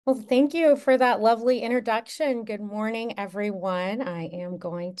Well, thank you for that lovely introduction. Good morning, everyone. I am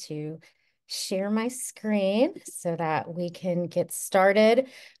going to share my screen so that we can get started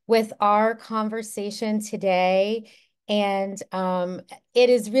with our conversation today. And it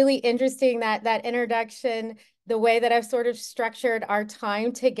is really interesting that that introduction, the way that I've sort of structured our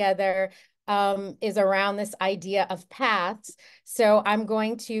time together, is around this idea of paths. So I'm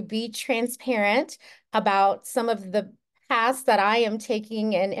going to be transparent about some of the paths that I am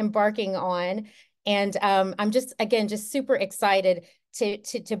taking and embarking on. And I'm just, again, just super excited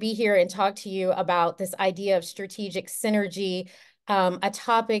to be here and talk to you about this idea of strategic synergy, a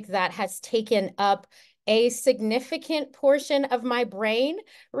topic that has taken up a significant portion of my brain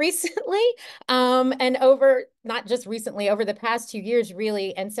recently, and over, not just recently, over the past 2 years,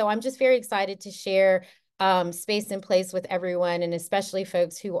 really. And so I'm just very excited to share space and place with everyone, and especially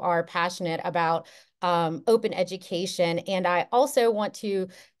folks who are passionate about open education. And I also want to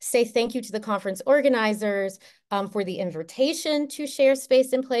say thank you to the conference organizers for the invitation to share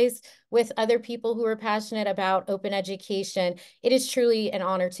space and place with other people who are passionate about open education. It is truly an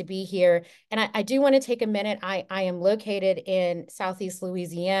honor to be here. And I do want to take a minute. I am located in Southeast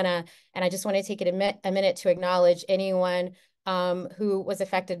Louisiana, and I just want to take it a minute to acknowledge anyone who was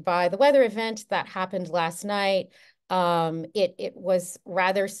affected by the weather event that happened last night. It was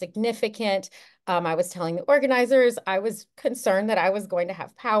rather significant. I was telling the organizers I was concerned that I was going to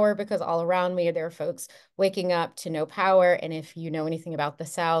have power because all around me there are folks waking up to no power. And if you know anything about the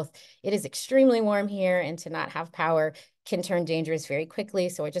South, it is extremely warm here, and to not have power can turn dangerous very quickly.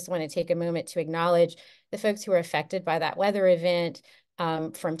 So I just want to take a moment to acknowledge the folks who are affected by that weather event,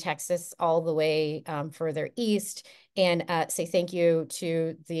 from Texas all the way further east, and say thank you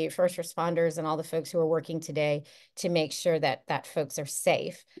to the first responders and all the folks who are working today to make sure that folks are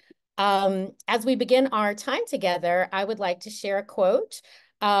safe. As we begin our time together, I would like to share a quote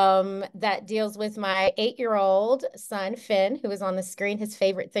that deals with my 8-year-old son, Finn, who is on the screen, his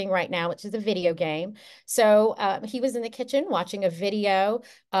favorite thing right now, which is a video game. So he was in the kitchen watching a video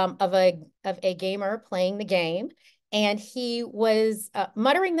of a gamer playing the game. And he was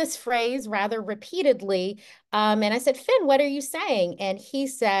muttering this phrase rather repeatedly. And I said, Finn, what are you saying? And he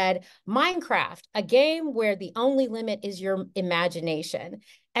said, Minecraft, a game where the only limit is your imagination.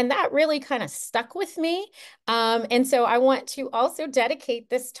 And that really kind of stuck with me. And so I want to also dedicate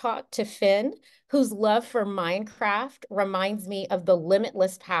this talk to Finn, whose love for Minecraft reminds me of the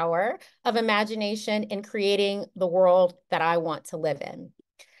limitless power of imagination in creating the world that I want to live in.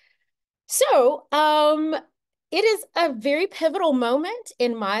 So, it is a very pivotal moment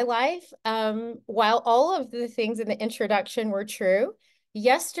in my life. While all of the things in the introduction were true,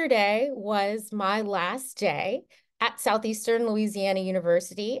 yesterday was my last day at Southeastern Louisiana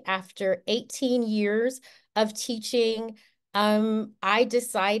University after 18 years of teaching. I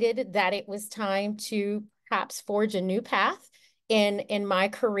decided that it was time to perhaps forge a new path in my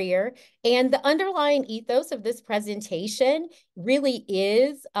career. And the underlying ethos of this presentation really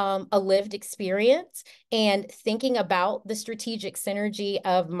is a lived experience, and thinking about the strategic synergy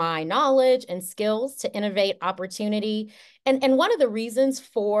of my knowledge and skills to innovate opportunity. And one of the reasons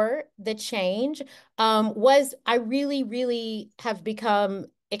for the change was I really, really have become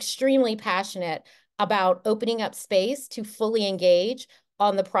extremely passionate about opening up space to fully engage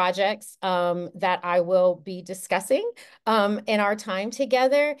on the projects that I will be discussing in our time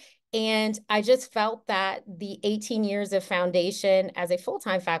together. And I just felt that the 18 years of foundation as a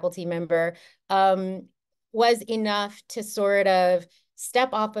full-time faculty member was enough to sort of step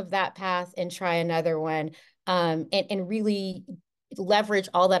off of that path and try another one, and really leverage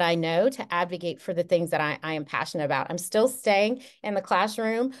all that I know to advocate for the things that I am passionate about. I'm still staying in the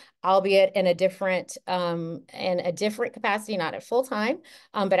classroom, albeit in a different capacity, not at full time,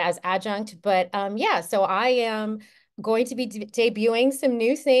 but as adjunct. But yeah, so I am going to be debuting some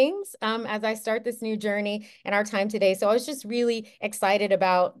new things as I start this new journey in our time today. So I was just really excited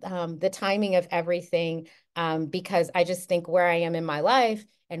about the timing of everything, because I just think where I am in my life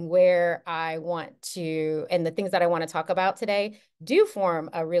and where I want to, and the things that I want to talk about today do form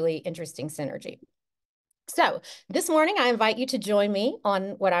a really interesting synergy. So this morning, I invite you to join me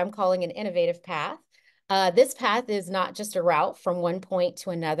on what I'm calling an innovative path. This path is not just a route from one point to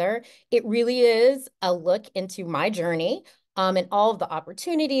another. It really is a look into my journey, and all of the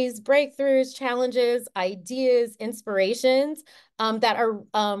opportunities, breakthroughs, challenges, ideas, inspirations that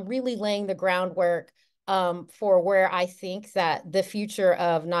are really laying the groundwork for where I think that the future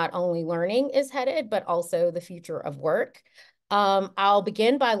of not only learning is headed, but also the future of work. I'll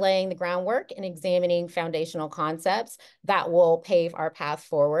begin by laying the groundwork and examining foundational concepts that will pave our path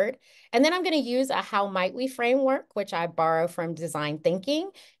forward. And then I'm going to use a how might we framework, which I borrow from design thinking,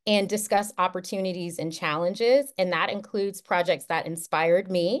 and discuss opportunities and challenges. And that includes projects that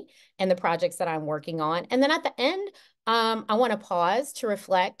inspired me and the projects that I'm working on. And then at the end, I want to pause to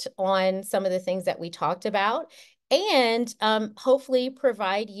reflect on some of the things that we talked about and hopefully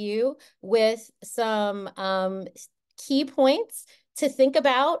provide you with some key points to think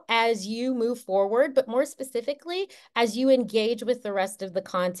about as you move forward, but more specifically, as you engage with the rest of the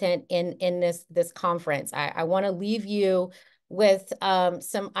content in this conference. I want to leave you with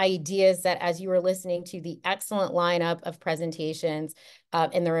some ideas that as you are listening to the excellent lineup of presentations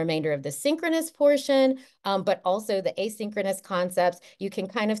in the remainder of the synchronous portion, but also the asynchronous concepts, you can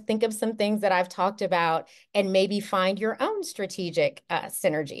kind of think of some things that I've talked about and maybe find your own strategic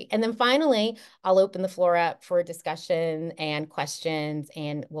synergy. And then finally, I'll open the floor up for discussion and questions,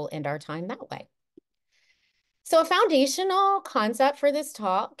 and we'll end our time that way. So a foundational concept for this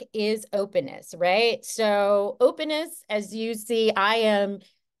talk is openness, right? So openness, as you see, I am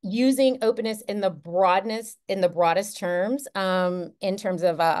using openness in the broadest terms, in terms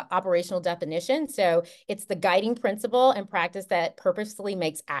of operational definition. So it's the guiding principle and practice that purposefully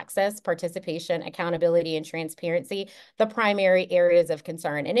makes access, participation, accountability, and transparency the primary areas of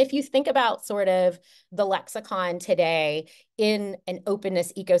concern. And if you think about sort of the lexicon today, in an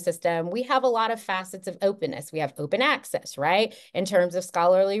openness ecosystem, we have a lot of facets of openness. We have open access, right? In terms of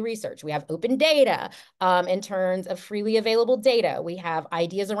scholarly research, we have open data. In terms of freely available data, we have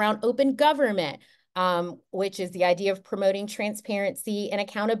ideas around open government, which is the idea of promoting transparency and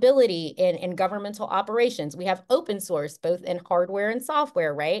accountability in governmental operations. We have open source, both in hardware and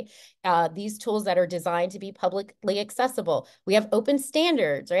software, right? These tools that are designed to be publicly accessible. We have open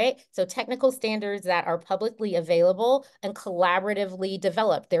standards, right? So technical standards that are publicly available and collaboratively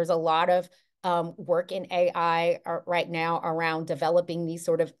developed. There's a lot of work in AI right now around developing these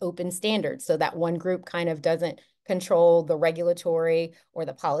sort of open standards so that one group kind of doesn't control the regulatory or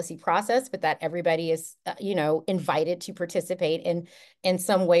the policy process, but that everybody is, invited to participate in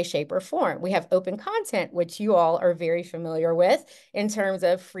some way, shape, or form. We have open content, which you all are very familiar with in terms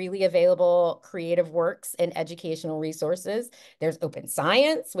of freely available creative works and educational resources. There's open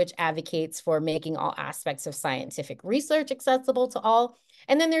science, which advocates for making all aspects of scientific research accessible to all.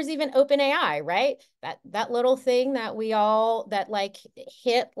 And then there's even open AI, right? That little thing that we all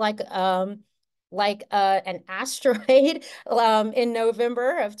hit an asteroid in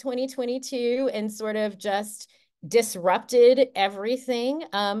November of 2022 and sort of just disrupted everything.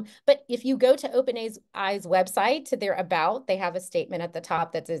 But if you go to OpenAI's website, to their about, they have a statement at the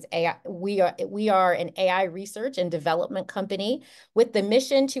top that says, AI, we are an AI research and development company with the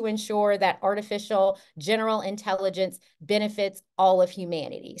mission to ensure that artificial general intelligence benefits all of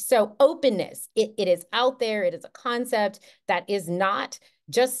humanity. So openness, it is out there. It is a concept that is not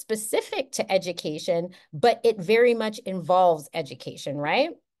just specific to education, but it very much involves education,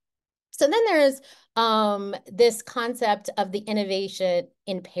 right? So then there's this concept of the innovation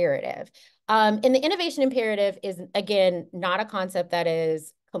imperative. And the innovation imperative is, again, not a concept that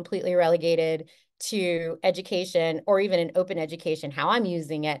is completely relegated to education or even in open education, how I'm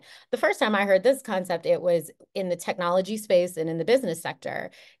using it. The first time I heard this concept, it was in the technology space and in the business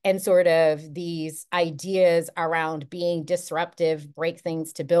sector, and sort of these ideas around being disruptive, break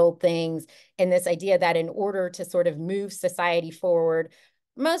things to build things, and this idea that in order to sort of move society forward,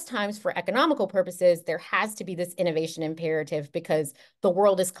 most times for economical purposes, there has to be this innovation imperative because the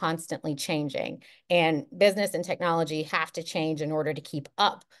world is constantly changing and business and technology have to change in order to keep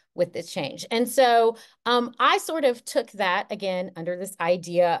up with this change. And so I sort of took that, again, under this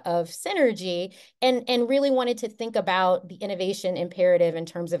idea of synergy and really wanted to think about the innovation imperative in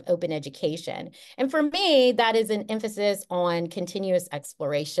terms of open education. And for me, that is an emphasis on continuous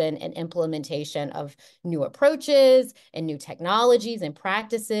exploration and implementation of new approaches and new technologies and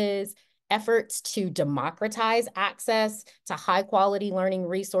practices, efforts to democratize access to high quality learning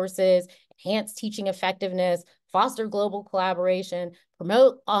resources, enhance teaching effectiveness, foster global collaboration,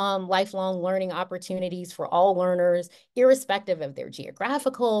 promote lifelong learning opportunities for all learners, irrespective of their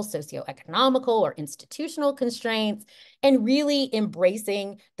geographical, socioeconomical, or institutional constraints, and really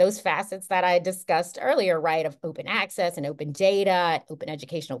embracing those facets that I discussed earlier, right, of open access and open data, open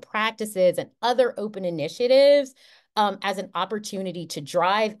educational practices, and other open initiatives as an opportunity to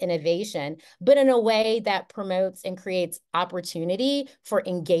drive innovation, but in a way that promotes and creates opportunity for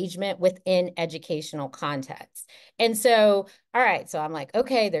engagement within educational contexts. And so, all right, so I'm like,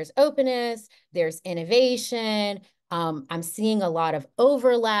 okay, there's openness, there's innovation. I'm seeing a lot of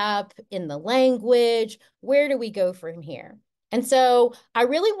overlap in the language. Where do we go from here? And so I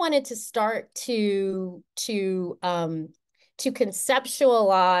really wanted to start to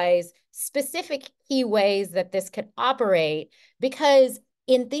conceptualize specific key ways that this could operate, because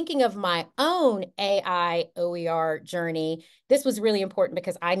in thinking of my own AI OER journey, this was really important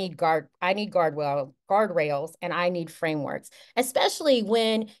because I need guardrails, and I need frameworks, especially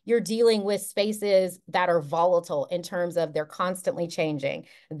when you're dealing with spaces that are volatile in terms of they're constantly changing.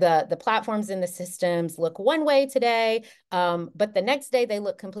 The platforms and the systems look one way today, but the next day they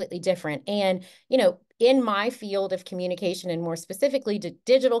look completely different. And, in my field of communication, and more specifically to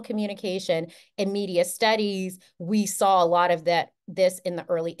digital communication and media studies, we saw a lot of this in the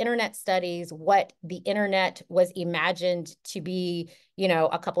early internet studies, what the internet was imagined to be,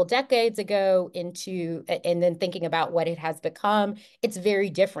 a couple decades ago and then thinking about what it has become. It's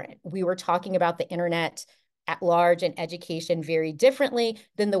very different. We were talking about the internet at large and education very differently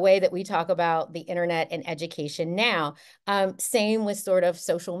than the way that we talk about the internet and education now. Same with sort of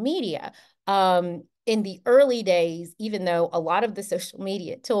social media. In the early days, even though a lot of the social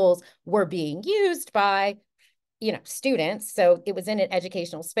media tools were being used by students, so it was in an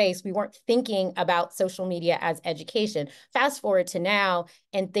educational space, we weren't thinking about social media as education. Fast forward to now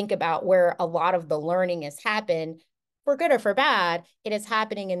and think about where a lot of the learning has happened, for good or for bad, it is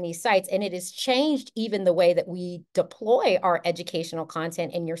happening in these sites, and it has changed even the way that we deploy our educational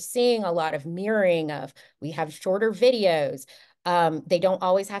content. And you're seeing a lot of mirroring of, we have shorter videos. They don't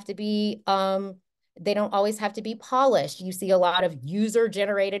always have to be polished. You see a lot of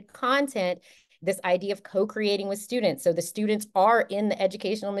user-generated content, this idea of co-creating with students. So the students are in the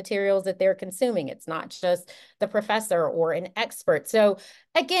educational materials that they're consuming. It's not just the professor or an expert. So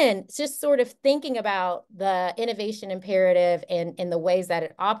again, just sort of thinking about the innovation imperative and the ways that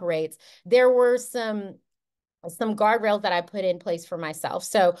it operates, there were some guardrails that I put in place for myself.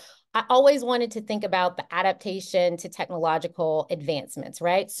 So I always wanted to think about the adaptation to technological advancements,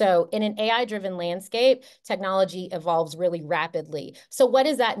 right? So in an AI-driven landscape, technology evolves really rapidly. So what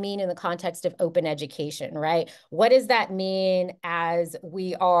does that mean in the context of open education, right? What does that mean as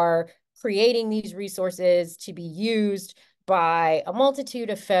we are creating these resources to be used by a multitude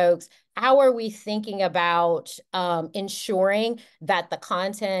of folks? How are we thinking about ensuring that the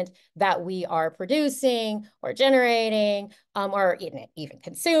content that we are producing or generating or even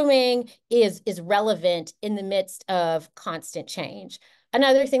consuming is relevant in the midst of constant change?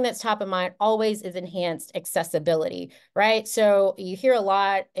 Another thing that's top of mind always is enhanced accessibility, right? So you hear a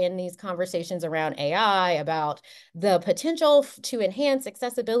lot in these conversations around AI about the potential to enhance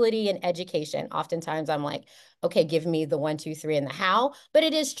accessibility in education. Oftentimes I'm like, okay, give me the 1, 2, 3 and the how, but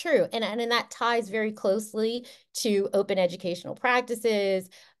it is true. And that ties very closely to open educational practices,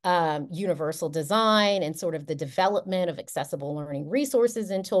 universal design, and sort of the development of accessible learning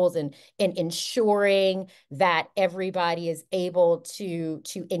resources and tools, and ensuring that everybody is able to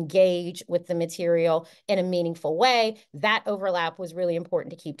engage with the material in a meaningful way. That overlap was really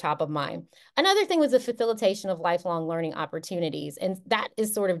important to keep top of mind. Another thing was the facilitation of lifelong learning opportunities, and that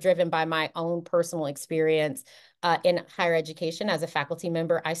is sort of driven by my own personal experience in higher education as a faculty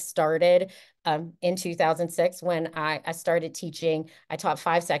member. I started in 2006 when I started teaching. I taught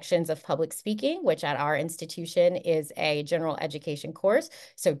 5 sections of public speaking, which at our institution is a general education course.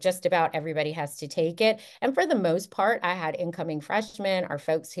 So just about everybody has to take it. And for the most part, I had incoming freshmen or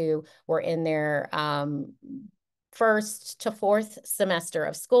folks who were in their first to fourth semester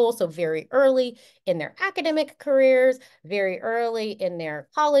of school, so very early in their academic careers, very early in their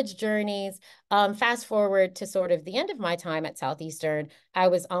college journeys. Fast forward to sort of the end of my time at Southeastern, I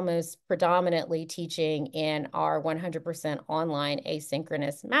was almost predominantly teaching in our 100% online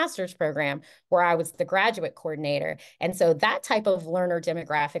asynchronous master's program, where I was the graduate coordinator. And so that type of learner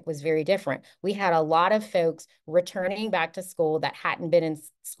demographic was very different. We had a lot of folks returning back to school that hadn't been in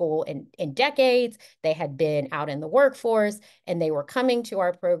school in decades. They had been out in the workforce, and they were coming to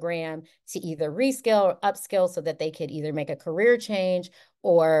our program to either reskill or upskill so that they could either make a career change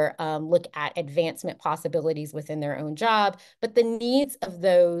or look at advancement possibilities within their own job. But the needs of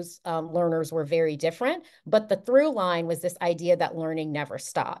those learners were very different. But the through line was this idea that learning never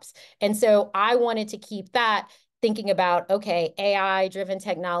stops. And so I wanted to keep that, thinking about, okay, AI-driven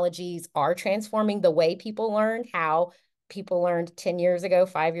technologies are transforming the way people learn. How people learned 10 years ago,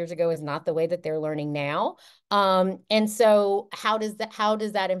 5 years ago is not the way that they're learning now. And so how does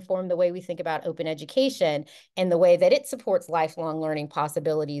that inform the way we think about open education and the way that it supports lifelong learning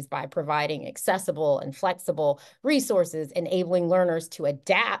possibilities by providing accessible and flexible resources, enabling learners to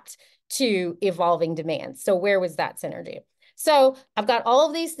adapt to evolving demands? So where was that synergy? So I've got all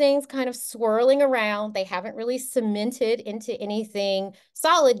of these things kind of swirling around. They haven't really cemented into anything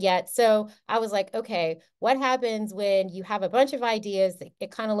solid yet. So I was like, okay, what happens when you have a bunch of ideas?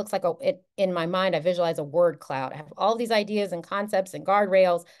 It kind of looks like in my mind, I visualize a word cloud. I have all these ideas and concepts and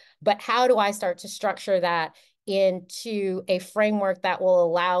guardrails, but how do I start to structure that into a framework that will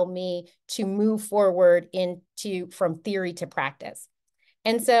allow me to move forward into from theory to practice?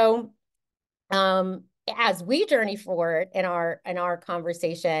 And so as we journey forward in our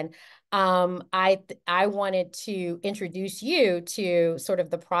conversation, I wanted to introduce you to sort of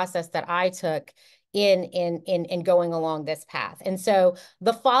the process that I took in going along this path. And so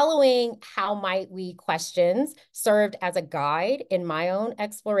the following how might we questions served as a guide in my own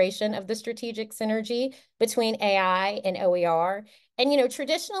exploration of the strategic synergy between AI and OER. And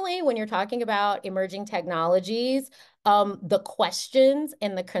traditionally, when you're talking about emerging technologies, the questions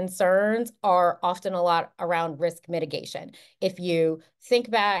and the concerns are often a lot around risk mitigation. If you think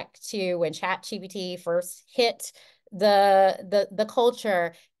back to when ChatGPT first hit the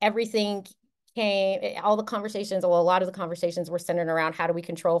culture, everything came, all the conversations, well, a lot of the conversations were centered around how do we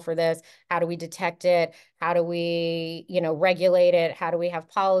control for this? How do we detect it? How do we, regulate it? How do we have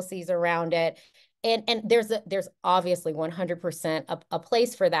policies around it? And there's obviously 100% a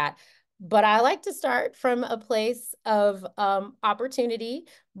place for that. But I like to start from a place of opportunity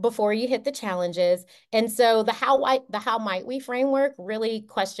before you hit the challenges. And so the how might we framework really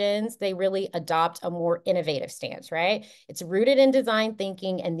questions, they really adopt a more innovative stance, right? It's rooted in design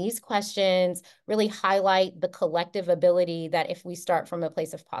thinking, and these questions really highlight the collective ability that if we start from a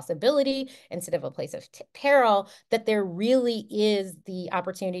place of possibility instead of a place of peril, that there really is the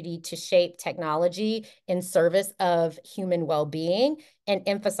opportunity to shape technology in service of human well-being and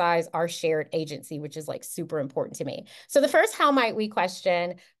emphasize our shared agency, which is like super important to me. So the first how might we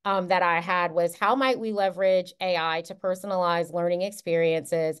question that I had was how might we leverage AI to personalize learning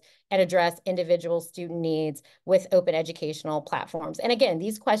experiences and address individual student needs with open educational platforms? And again,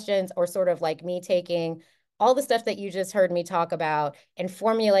 these questions are sort of like me taking all the stuff that you just heard me talk about and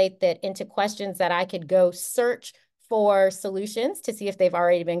formulate that into questions that I could go search for solutions to see if they've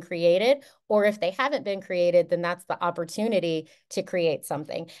already been created, or if they haven't been created, then that's the opportunity to create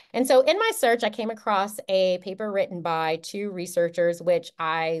something. And so in my search, I came across a paper written by two researchers, which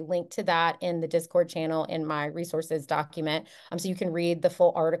I linked to that in the Discord channel in my resources document. So you can read the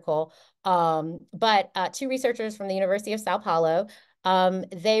full article. But two researchers from the University of Sao Paulo,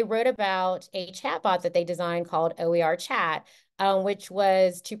 they wrote about a chatbot that they designed called OER Chat, which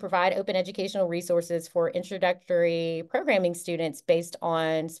was to provide open educational resources for introductory programming students based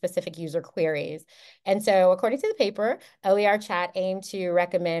on specific user queries. And so according to the paper, OER Chat aimed to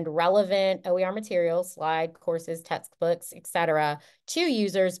recommend relevant OER materials, slide courses, textbooks, et cetera, to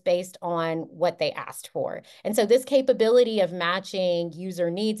users based on what they asked for. And so this capability of matching user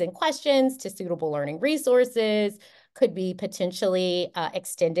needs and questions to suitable learning resources could be potentially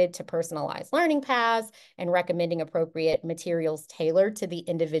extended to personalized learning paths and recommending appropriate materials tailored to the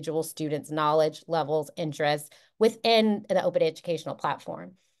individual student's knowledge levels, interests within the open educational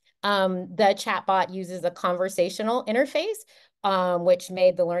platform. The chatbot uses a conversational interface, which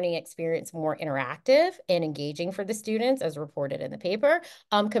made the learning experience more interactive and engaging for the students, as reported in the paper,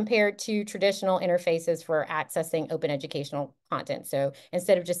 compared to traditional interfaces for accessing open educational content. So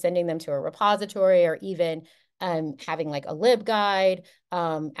instead of just sending them to a repository or even having like a libguide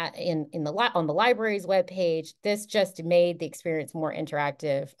on the library's webpage, this just made the experience more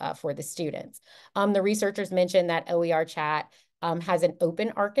interactive for the students. The researchers mentioned that OER Chat has an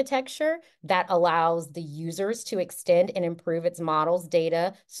open architecture that allows the users to extend and improve its models,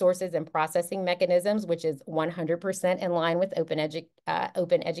 data, sources, and processing mechanisms, which is 100% in line with open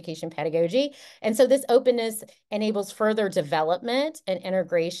education pedagogy. And so this openness enables further development and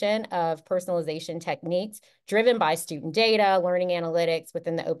integration of personalization techniques driven by student data, learning analytics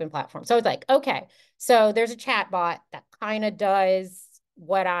within the open platform. So it's like, okay, so there's a chat bot that kind of does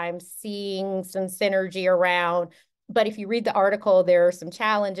what I'm seeing some synergy around. But if you read the article, there are some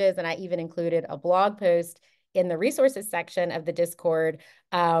challenges, and I even included a blog post in the resources section of the Discord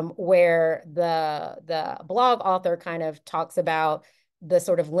where the blog author kind of talks about the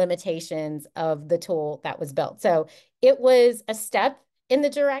sort of limitations of the tool that was built. So it was a step in the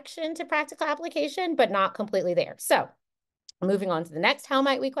direction to practical application, but not completely there. So moving on to the next how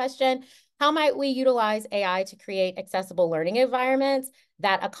might we question. How might we utilize AI to create accessible learning environments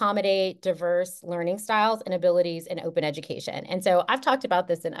that accommodate diverse learning styles and abilities in open education? And so I've talked about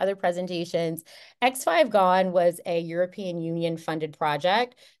this in other presentations. X5 Gone was a European Union funded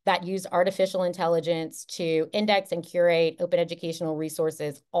project that used artificial intelligence to index and curate open educational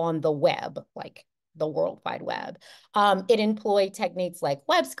resources on the web, like the World Wide Web. It employed techniques like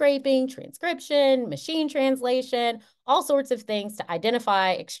web scraping, transcription, machine translation, all sorts of things to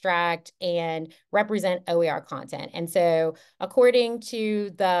identify, extract, and represent OER content. And so, according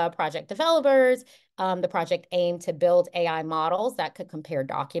to the project developers, the project aimed to build AI models that could compare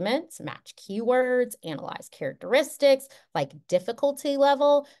documents, match keywords, analyze characteristics like difficulty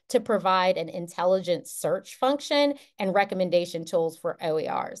level to provide an intelligent search function and recommendation tools for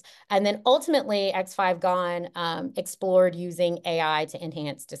OERs. And then ultimately, X5Gone explored using AI to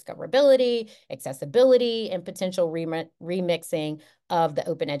enhance discoverability, accessibility, and potential remixing of the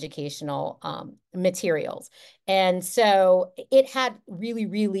open educational materials. And so it had really,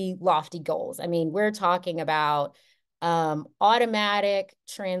 really lofty goals. I mean, we're talking about automatic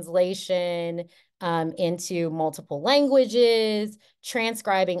translation into multiple languages,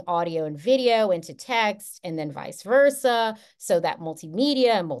 transcribing audio and video into text, and then vice versa, so that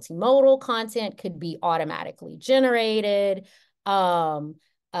multimedia and multimodal content could be automatically generated. Um,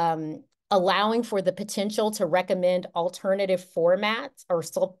 um, Allowing for the potential to recommend alternative formats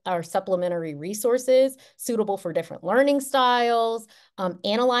or supplementary resources suitable for different learning styles.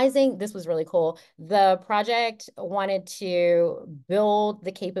 Analyzing, this was really cool. The project wanted to build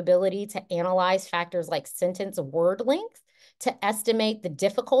the capability to analyze factors like sentence word length to estimate the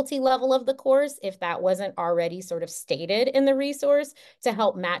difficulty level of the course if that wasn't already sort of stated in the resource to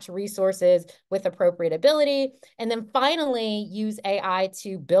help match resources with appropriate ability. And then finally, use AI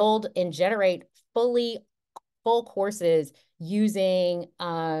to build and generate full courses using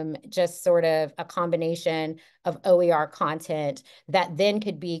just sort of a combination of OER content that then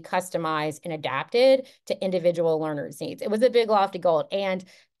could be customized and adapted to individual learners' needs. It was a big lofty goal. And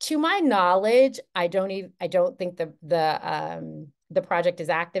to my knowledge, I don't think the project is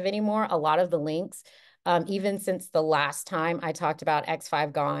active anymore. A lot of the links, even since the last time I talked about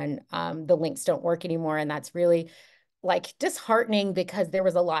X5Gone, the links don't work anymore. And that's really like disheartening because there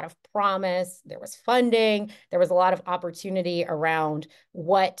was a lot of promise, there was funding, there was a lot of opportunity around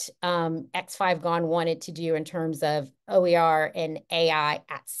what X5Gone wanted to do in terms of OER and AI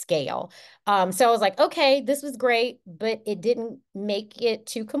at scale. So I was like, okay, this was great, but it didn't make it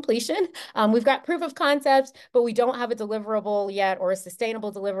to completion. We've got proof of concepts, but we don't have a deliverable yet or a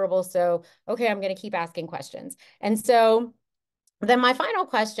sustainable deliverable. So, okay, I'm going to keep asking questions. And so then my final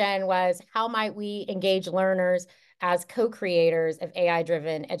question was, how might we engage learners as co-creators of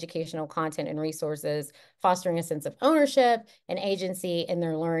AI-driven educational content and resources, fostering a sense of ownership and agency in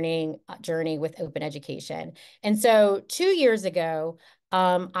their learning journey with open education? And so 2 years ago,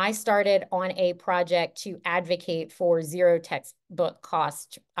 I started on a project to advocate for zero textbook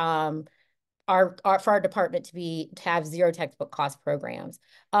cost for our department to have zero textbook cost programs.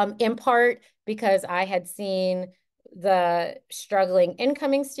 In part because I had seen the struggling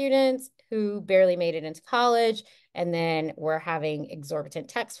incoming students who barely made it into college, and then were having exorbitant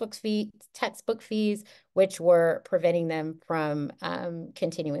textbook fees, which were preventing them from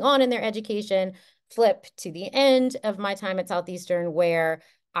continuing on in their education. Flip to the end of my time at Southeastern, where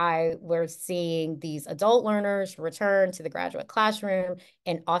I was seeing these adult learners return to the graduate classroom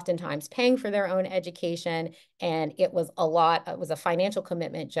and oftentimes paying for their own education. And it was a financial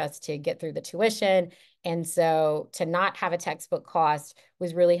commitment just to get through the tuition. And so to not have a textbook cost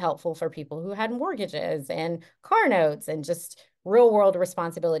was really helpful for people who had mortgages and car notes and just real world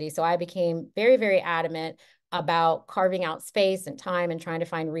responsibility. So I became very, very adamant about carving out space and time and trying to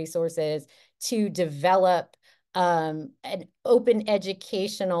find resources to develop an open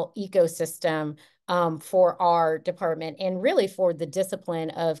educational ecosystem for our department and really for the discipline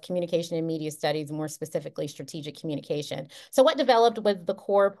of communication and media studies, more specifically strategic communication. So what developed was the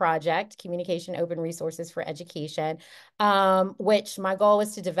core project, Communication Open Resources for Education, which my goal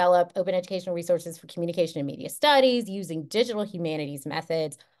was to develop open educational resources for communication and media studies using digital humanities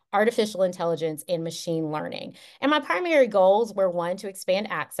methods, artificial intelligence, and machine learning. And my primary goals were, one, to expand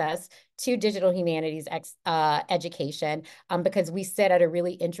access to digital humanities education, because we sit at a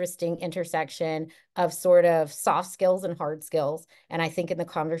really interesting intersection of sort of soft skills and hard skills. And I think in the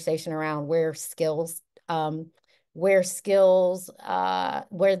conversation around where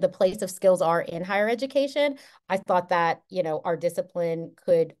the place of skills are in higher education, I thought that, our discipline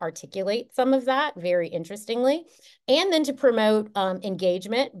could articulate some of that very interestingly. And then to promote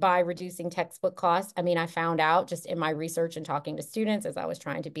engagement by reducing textbook costs. I mean, I found out just in my research and talking to students as I was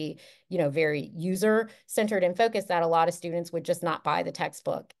trying to be, very user-centered and focused, that a lot of students would just not buy the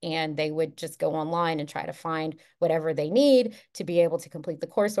textbook and they would just go online and try to find whatever they need to be able to complete the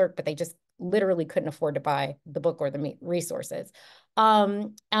coursework, but they just literally couldn't afford to buy the book or the resources.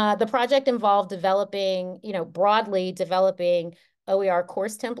 The project involved broadly developing OER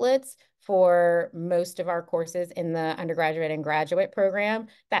course templates for most of our courses in the undergraduate and graduate program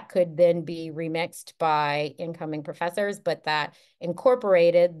that could then be remixed by incoming professors, but that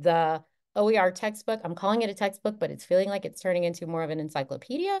incorporated the OER textbook. I'm calling it a textbook, but it's feeling like it's turning into more of an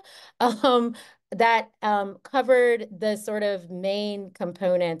encyclopedia. That covered the sort of main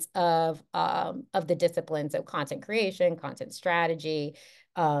components of the disciplines of content creation, content strategy,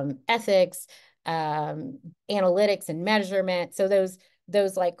 ethics, analytics and measurement. So those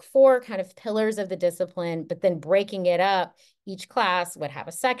like four kind of pillars of the discipline, but then breaking it up, each class would have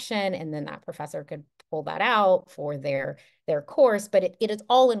a section, and then that professor could pull that out for their course, but it is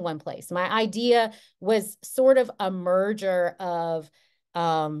all in one place. My idea was sort of a merger of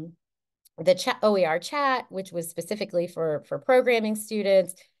the chat OER chat, which was specifically for programming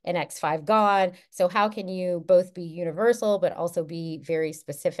students, and X5 Gone. So how can you both be universal, but also be very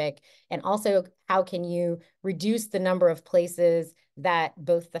specific? And also, how can you reduce the number of places that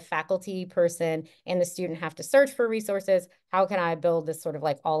both the faculty person and the student have to search for resources? How can I build this sort of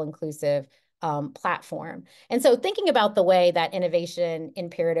like all-inclusive platform? And so thinking about the way that innovation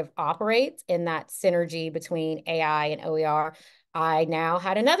imperative operates in that synergy between AI and OER, I now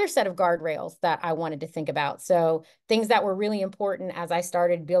had another set of guardrails that I wanted to think about. So things that were really important as I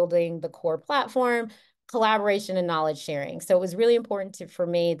started building the core platform: collaboration and knowledge sharing. So it was really important for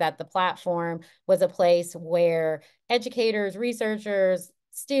me that the platform was a place where educators, researchers,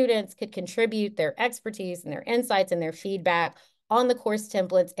 students could contribute their expertise and their insights and their feedback on the course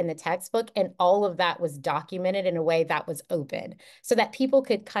templates in the textbook. And all of that was documented in a way that was open so that people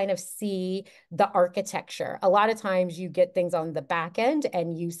could kind of see the architecture. A lot of times you get things on the back end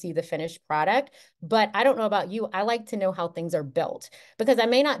and you see the finished product, but I don't know about you. I like to know how things are built because I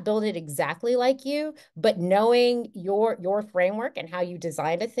may not build it exactly like you, but knowing your framework and how you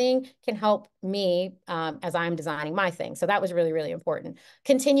designed a thing can help me as I'm designing my thing. So that was really, really important.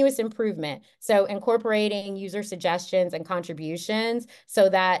 Continuous improvement. So incorporating user suggestions and contributions so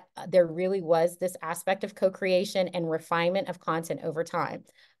that there really was this aspect of co-creation and refinement of content over time.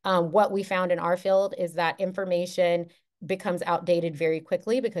 What we found in our field is that information becomes outdated very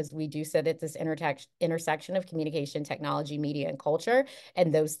quickly because we do sit at this intersection of communication, technology, media, and culture,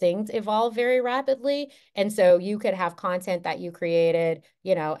 and those things evolve very rapidly. And so you could have content that you created,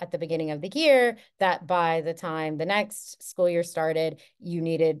 at the beginning of the year that by the time the next school year started, you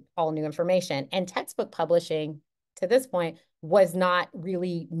needed all new information. And textbook publishing to this point was not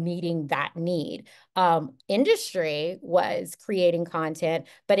really meeting that need. Industry was creating content,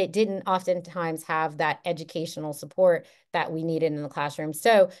 but it didn't oftentimes have that educational support that we needed in the classroom.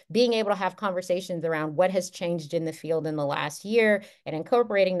 So being able to have conversations around what has changed in the field in the last year and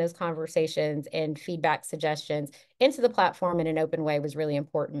incorporating those conversations and feedback suggestions into the platform in an open way was really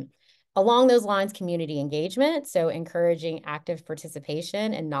important. Along those lines, community engagement, so encouraging active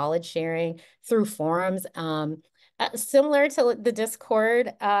participation and knowledge sharing through forums. Similar to the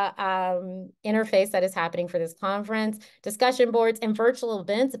Discord interface that is happening for this conference, discussion boards and virtual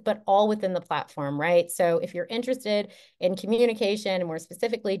events, but all within the platform, right? So if you're interested in communication and more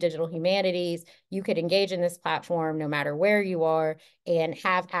specifically digital humanities, you could engage in this platform no matter where you are and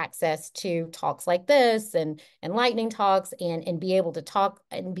have access to talks like this and lightning talks and be able to talk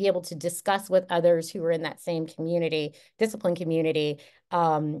and be able to discuss with others who are in that same community, discipline community,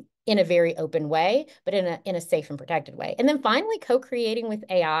 in a very open way, but in a safe and protected way. And then finally, co-creating with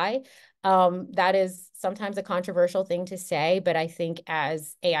AI. That is sometimes a controversial thing to say, but I think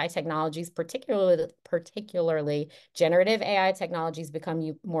as AI technologies, particularly generative AI technologies,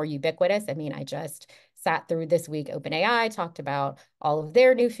 become more ubiquitous. I mean, I just sat through this week, OpenAI talked about all of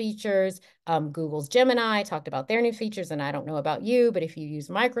their new features. Google's Gemini talked about their new features. And I don't know about you, but if you use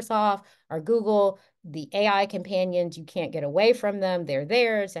Microsoft or Google, the AI companions, you can't get away from them. They're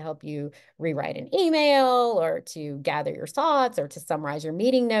there to help you rewrite an email or to gather your thoughts or to summarize your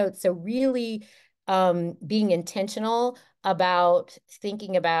meeting notes. So really being intentional about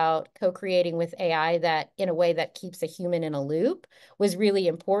thinking about co-creating with AI that in a way that keeps a human in a loop was really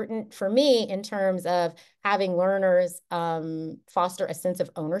important for me in terms of having learners foster a sense of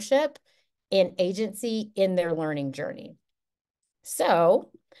ownership and agency in their learning journey. So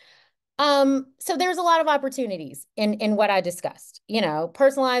there's a lot of opportunities in what I discussed,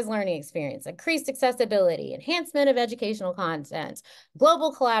 personalized learning experience, increased accessibility, enhancement of educational content,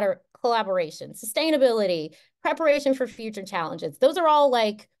 global collaboration, sustainability, preparation for future challenges. Those are all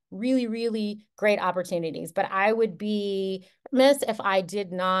like really, really great opportunities, but I would be remiss if I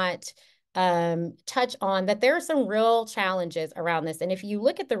did not touch on that there are some real challenges around this. And if you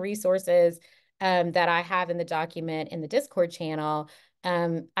look at the resources that I have in the document in the Discord channel,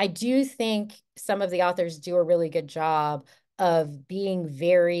 I do think some of the authors do a really good job of being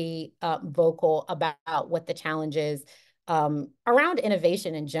very vocal about what the challenges around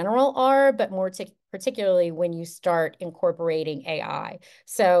innovation in general are, but more particularly when you start incorporating AI.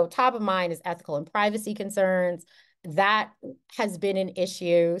 So top of mind is ethical and privacy concerns. That has been an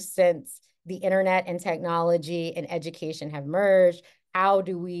issue since the internet and technology and education have merged. How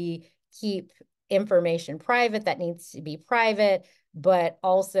do we keep information private that needs to be private, but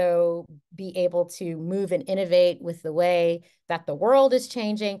also be able to move and innovate with the way that the world is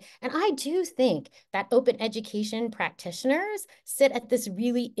changing? And I do think that open education practitioners sit at this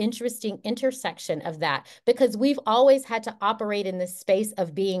really interesting intersection of that, because we've always had to operate in this space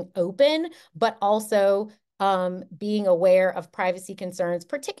of being open, but also being aware of privacy concerns,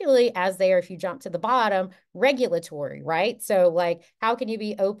 particularly as they are, if you jump to the bottom, regulatory, right? So like, how can you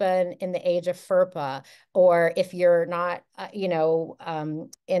be open in the age of FERPA? Or if you're not,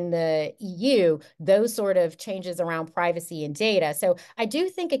 in the EU, those sort of changes around privacy and data. So I do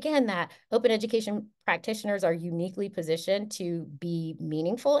think, again, that open education practitioners are uniquely positioned to be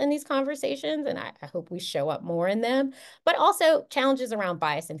meaningful in these conversations, and I hope we show up more in them. But also challenges around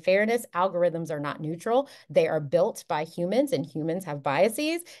bias and fairness. Algorithms are not neutral. They are built by humans, and humans have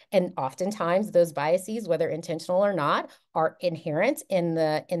biases. And oftentimes those biases, whether intentional or not, are inherent in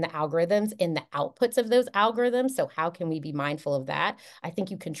the algorithms, in the outputs of those algorithms. So how can we be mindful of that? I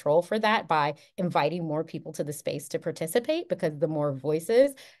think you control for that by inviting more people to the space to participate, because the more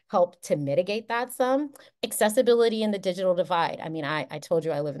voices help to mitigate that some. Accessibility in the digital divide. I mean, I told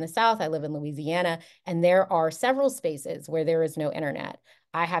you I live in the South, I live in Louisiana, and there are several spaces where there is no internet.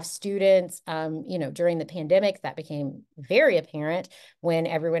 I have students, during the pandemic, that became very apparent when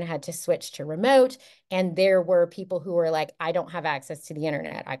everyone had to switch to remote. And there were people who were like, I don't have access to the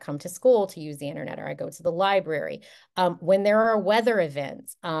internet. I come to school to use the internet, or I go to the library. When there are weather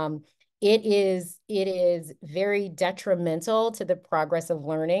events, it is very detrimental to the progress of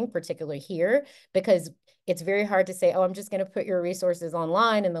learning, particularly here, because it's very hard to say, oh, I'm just going to put your resources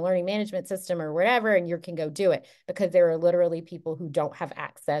online in the learning management system or wherever, and you can go do it, because there are literally people who don't have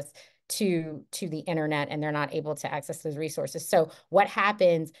access to the internet, and they're not able to access those resources. So what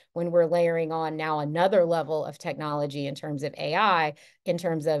happens when we're layering on now another level of technology in terms of AI, in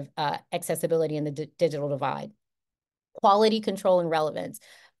terms of accessibility in the digital divide? Quality control and relevance.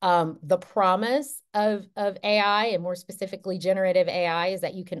 The promise of AI, and more specifically generative AI, is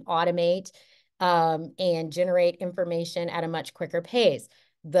that you can automate and generate information at a much quicker pace.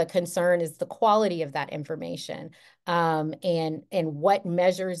 The concern is the quality of that information, and what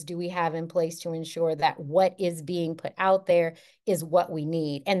measures do we have in place to ensure that what is being put out there is what we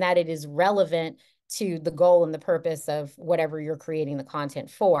need, and that it is relevant to the goal and the purpose of whatever you're creating the content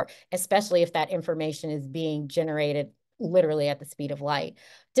for, especially if that information is being generated literally at the speed of light.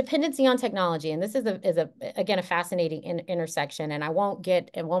 Dependency on technology, and this is again a fascinating intersection, and I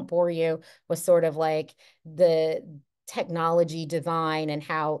won't bore you with sort of like the technology design and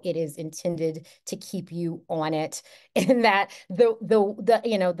how it is intended to keep you on it, and that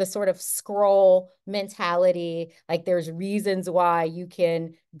the sort of scroll mentality, like there's reasons why you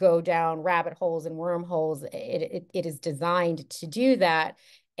can go down rabbit holes and wormholes. It is designed to do that.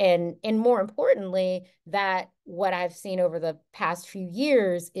 And more importantly, that what I've seen over the past few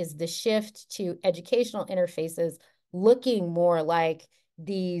years is the shift to educational interfaces looking more like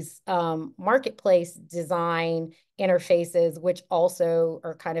these marketplace design interfaces, which also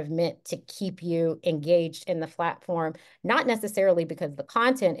are kind of meant to keep you engaged in the platform, not necessarily because the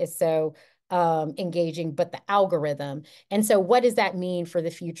content is so engaging, but the algorithm. And so what does that mean for the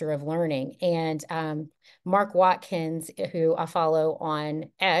future of learning? And Mark Watkins, who I follow on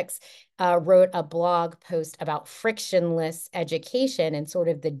X, wrote a blog post about frictionless education and sort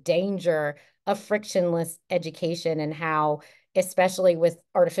of the danger of frictionless education, and how, especially with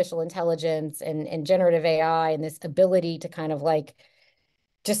artificial intelligence and generative AI and this ability to kind of like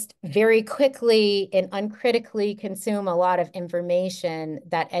just very quickly and uncritically consume a lot of information,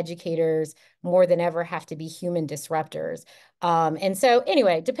 that educators more than ever have to be human disruptors. And so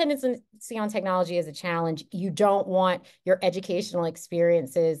anyway, dependency on technology is a challenge. You don't want your educational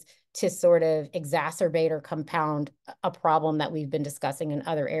experiences to sort of exacerbate or compound a problem that we've been discussing in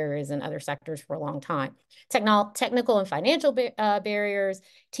other areas and other sectors for a long time. Technical and financial barriers,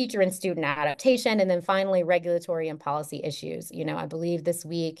 teacher and student adaptation, and then finally, regulatory and policy issues. I believe this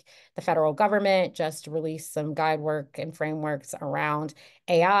week, the federal government just released some guide work and frameworks around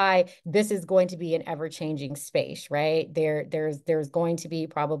AI. This is going to be an ever-changing space, right? There's going to be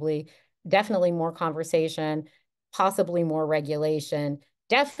definitely more conversation, possibly more regulation,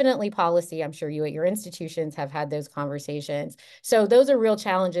 definitely policy. I'm sure you at your institutions have had those conversations. So those are real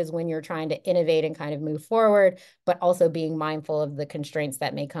challenges when you're trying to innovate and kind of move forward, but also being mindful of the constraints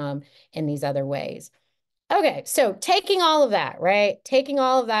that may come in these other ways. Okay, so taking all of that, right? Taking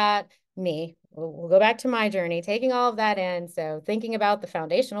all of that, we'll go back to my journey, taking all of that in. So thinking about the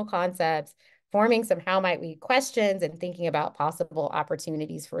foundational concepts, forming some how might we questions, and thinking about possible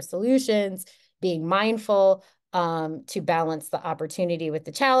opportunities for solutions, being mindful to balance the opportunity with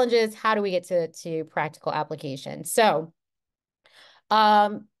the challenges. How do we get to practical application? So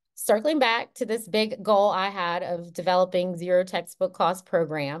circling back to this big goal I had of developing zero textbook cost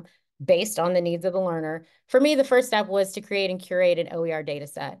program based on the needs of the learner. For me, the first step was to create and curate an OER data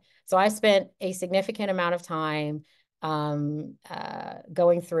set. So I spent a significant amount of time going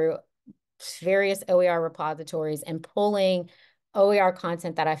through various OER repositories and pulling OER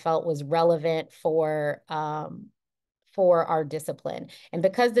content that I felt was relevant for our discipline. And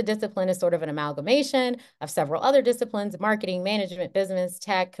because the discipline is sort of an amalgamation of several other disciplines, marketing, management, business,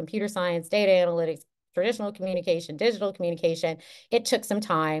 tech, computer science, data analytics, traditional communication, digital communication, it took some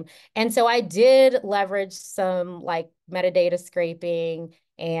time. And so I did leverage some like metadata scraping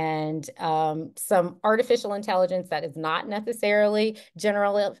and some artificial intelligence that is not necessarily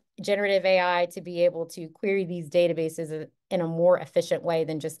generative AI to be able to query these databases in a more efficient way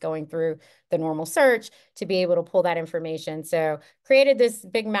than just going through the normal search to be able to pull that information. So created this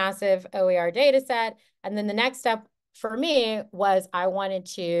big, massive OER data set. And then the next step for me was I wanted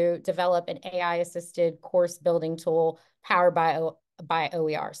to develop an AI-assisted course building tool powered by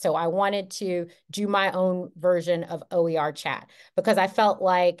OER. So I wanted to do my own version of OER chat because I felt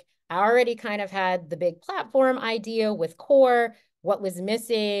like I already kind of had the big platform idea with core. What was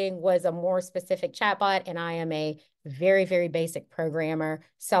missing was a more specific chatbot, and I am a very, very basic programmer,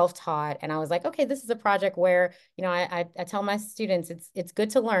 self-taught. And I was like, okay, this is a project where, you know, I tell my students it's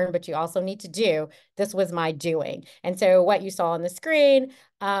good to learn, but you also need to do. This was my doing. And so what you saw on the screen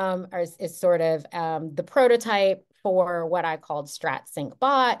is sort of the prototype for what I called StratSync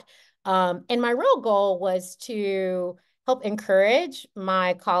Bot. And my real goal was to help encourage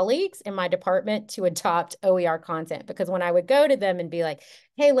my colleagues in my department to adopt OER content. Because when I would go to them and be like,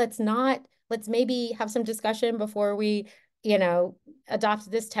 hey, let's maybe have some discussion before we, you know, adopt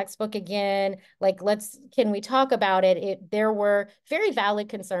this textbook again. Like, can we talk about it? There were very valid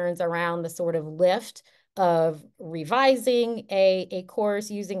concerns around the sort of lift of revising a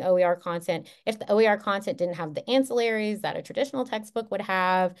course using OER content. If the OER content didn't have the ancillaries that a traditional textbook would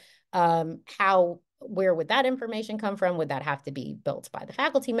have, where would that information come from? Would that have to be built by the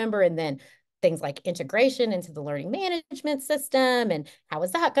faculty member? And then things like integration into the learning management system and how is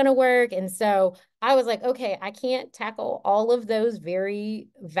that going to work? And so I was like, okay, I can't tackle all of those very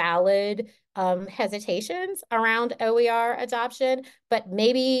valid hesitations around OER adoption, but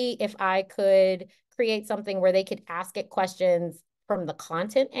maybe if I could create something where they could ask it questions from the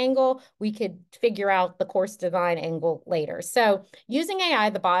content angle, we could figure out the course design angle later. So using AI,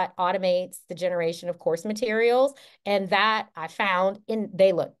 the bot automates the generation of course materials. And that I found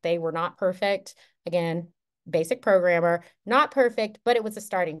they were not perfect. Again, basic programmer, not perfect, but it was a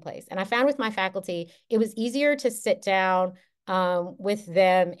starting place. And I found with my faculty, it was easier to sit down with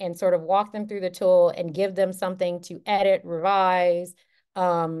them and sort of walk them through the tool and give them something to edit, revise,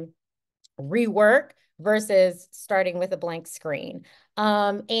 rework versus starting with a blank screen.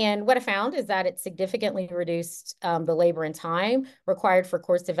 And what I found is that it significantly reduced the labor and time required for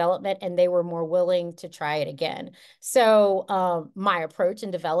course development, and they were more willing to try it again. So my approach in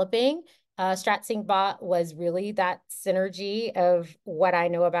developing StratSync Bot was really that synergy of what I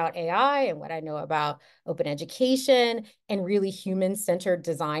know about AI and what I know about open education and really human-centered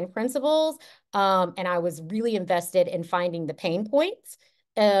design principles. And I was really invested in finding the pain points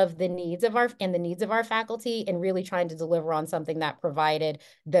of the needs of our faculty and really trying to deliver on something that provided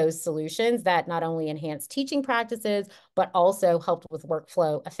those solutions that not only enhanced teaching practices, but also helped with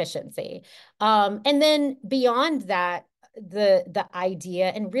workflow efficiency. And then beyond that, the idea,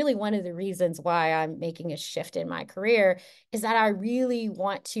 and really one of the reasons why I'm making a shift in my career is that I really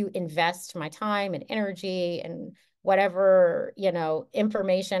want to invest my time and energy and whatever, you know,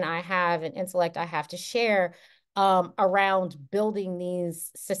 information I have and intellect I have to share around building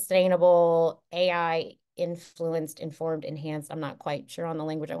these sustainable AI influenced, informed, enhanced, I'm not quite sure on the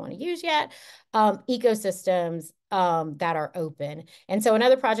language I want to use yet, ecosystems that are open. And so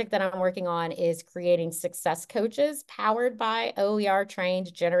another project that I'm working on is creating success coaches powered by OER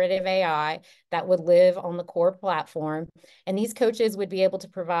trained generative AI that would live on the core platform. And these coaches would be able to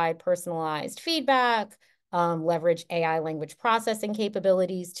provide personalized feedback, leverage AI language processing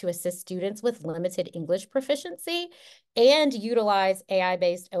capabilities to assist students with limited English proficiency, and utilize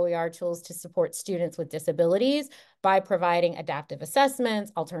AI-based OER tools to support students with disabilities by providing adaptive assessments,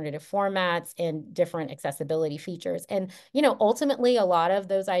 alternative formats, and different accessibility features. And, ultimately, a lot of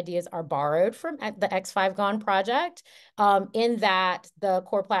those ideas are borrowed from the X5 Gone project, in that the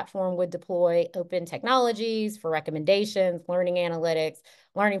core platform would deploy open technologies for recommendations, learning analytics,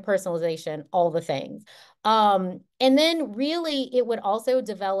 learning personalization, all the things. And then really it would also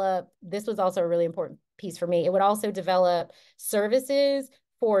develop, this was also a really important piece for me, it would also develop services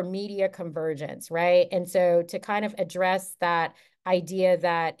for media convergence, right? And so to kind of address that idea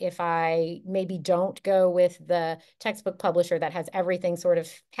that if I maybe don't go with the textbook publisher that has everything sort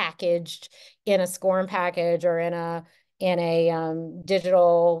of packaged in a SCORM package or in a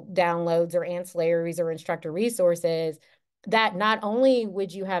digital downloads or ancillaries or instructor resources, that not only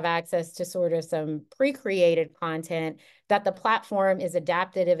would you have access to sort of some pre-created content, that the platform is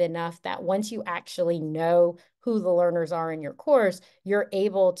adaptive enough that once you actually know who the learners are in your course, you're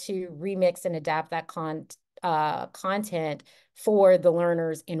able to remix and adapt that content for the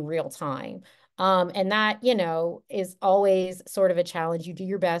learners in real time. And that, is always sort of a challenge. You do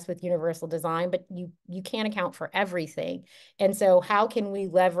your best with universal design, but you can't account for everything. And so how can we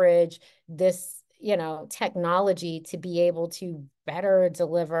leverage this technology to be able to better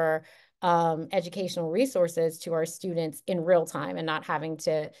deliver educational resources to our students in real time and not having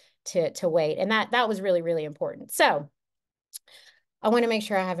to wait. And that was really, really important. So I want to make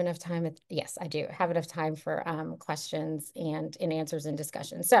sure I have enough time. Yes, I do have enough time for questions and answers and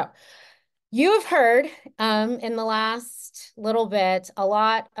discussion. So you have heard in the last little bit a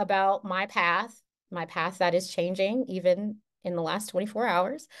lot about my path that is changing even in the last 24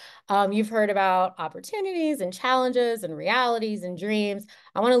 hours. You've heard about opportunities and challenges and realities and dreams.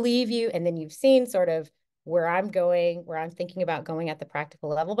 I want to leave you, and then you've seen sort of where I'm going, where I'm thinking about going at the practical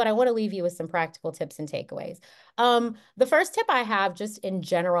level, but I want to leave you with some practical tips and takeaways. The first tip I have just in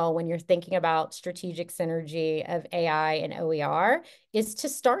general, when you're thinking about strategic synergy of AI and OER, is to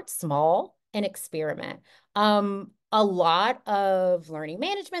start small and experiment. A lot of learning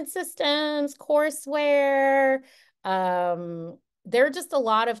management systems, courseware, there are just a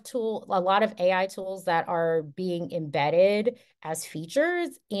lot of AI tools that are being embedded as features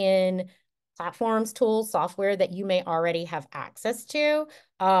in platforms, tools, software that you may already have access to.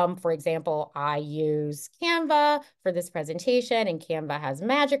 For example, I use Canva for this presentation, and Canva has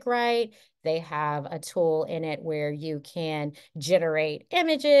Magic Write. They have a tool in it where you can generate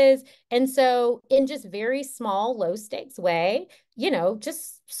images. And so in just very small, low stakes way,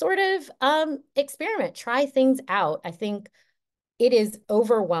 just sort of experiment, try things out. I think it is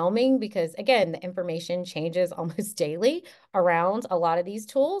overwhelming because, again, the information changes almost daily around a lot of these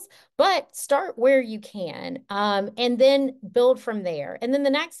tools, but start where you can, and then build from there. And then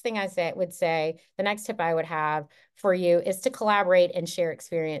the next thing the next tip I would have for you is to collaborate and share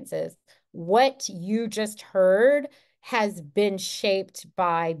experiences. What you just heard has been shaped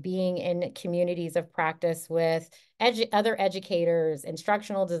by being in communities of practice with other educators,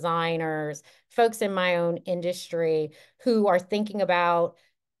 instructional designers, folks in my own industry who are thinking about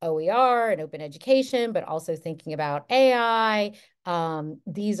OER and open education, but also thinking about AI.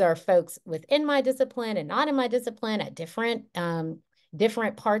 These are folks within my discipline and not in my discipline at different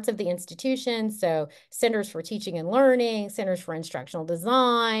parts of the institution. So centers for teaching and learning, centers for instructional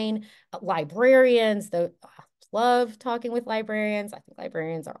design, librarians, love talking with librarians. I think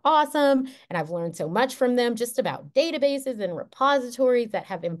librarians are awesome. And I've learned so much from them just about databases and repositories that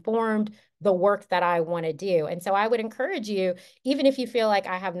have informed the work that I want to do. And so I would encourage you, even if you feel like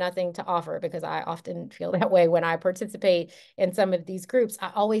I have nothing to offer, because I often feel that way when I participate in some of these groups,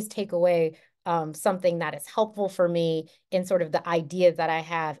 I always take away something that is helpful for me in sort of the idea that I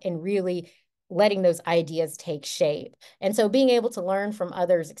have and really letting those ideas take shape. And so being able to learn from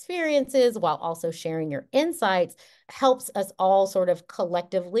others' experiences while also sharing your insights helps us all sort of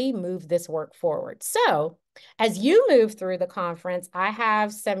collectively move this work forward. So as you move through the conference, I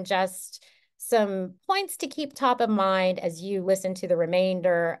have some points to keep top of mind as you listen to the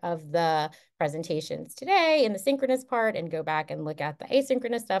remainder of the presentations today in the synchronous part and go back and look at the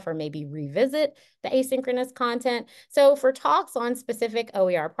asynchronous stuff or maybe revisit the asynchronous content. So for talks on specific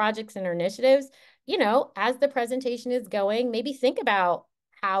OER projects and initiatives, as the presentation is going, maybe think about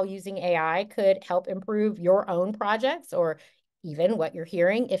how using AI could help improve your own projects or even what you're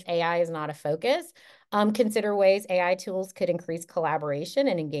hearing if AI is not a focus. Consider ways AI tools could increase collaboration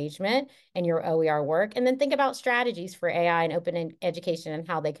and engagement in your OER work, and then think about strategies for AI and open education and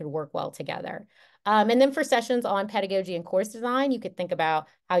how they could work well together. And then for sessions on pedagogy and course design, you could think about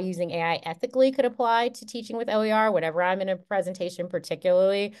how using AI ethically could apply to teaching with OER. Whenever I'm in a presentation,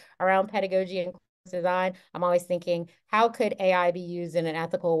 particularly around pedagogy and course design, I'm always thinking, how could AI be used in an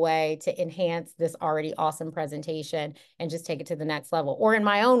ethical way to enhance this already awesome presentation and just take it to the next level? Or in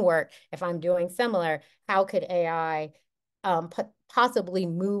my own work, if I'm doing similar, how could AI possibly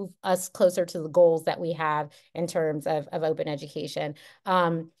move us closer to the goals that we have in terms of open education?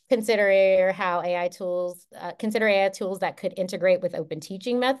 Consider AI tools that could integrate with open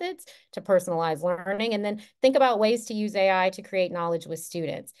teaching methods to personalize learning, and then think about ways to use AI to create knowledge with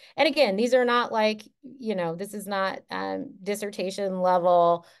students. And again, these are not like, this is not dissertation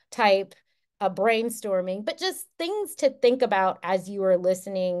level type brainstorming, but just things to think about as you are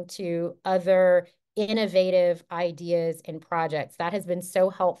listening to other innovative ideas and projects. That has been so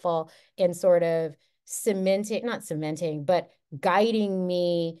helpful in sort of not cementing, but guiding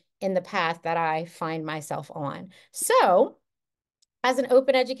me in the path that I find myself on. So, as an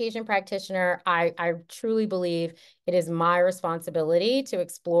open education practitioner, I truly believe it is my responsibility to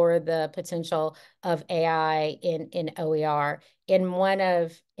explore the potential of AI in OER. In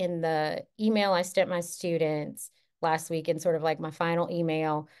the email I sent my students last week, in sort of like my final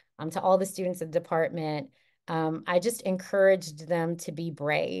email to all the students of the department, I just encouraged them to be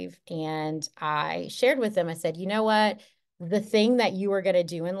brave. And I shared with them, I said, you know what? The thing that you are going to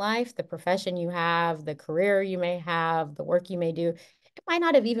do in life, the profession you have, the career you may have, the work you may do, it might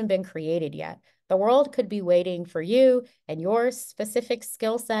not have even been created yet. The world could be waiting for you and your specific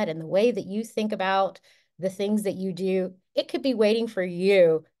skill set and the way that you think about the things that you do. It could be waiting for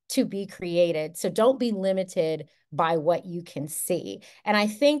you to be created. So don't be limited by what you can see. And I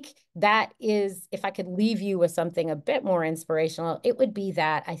think that is, if I could leave you with something a bit more inspirational, it would be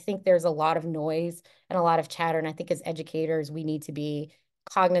that I think there's a lot of noise and a lot of chatter. And I think as educators, we need to be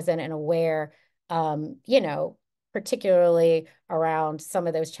cognizant and aware, particularly around some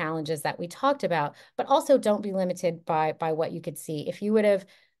of those challenges that we talked about, but also don't be limited by what you could see. If you would have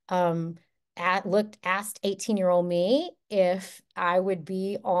asked 18-year-old me if I would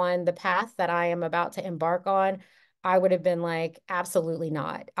be on the path that I am about to embark on, I would have been like, absolutely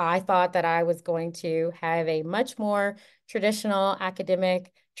not. I thought that I was going to have a much more traditional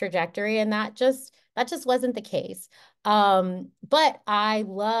academic trajectory, and that just wasn't the case. But I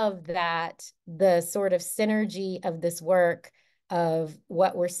love that the sort of synergy of this work, of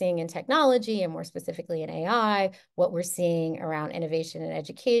what we're seeing in technology and more specifically in AI, what we're seeing around innovation in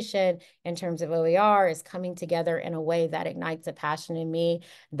education in terms of OER, is coming together in a way that ignites a passion in me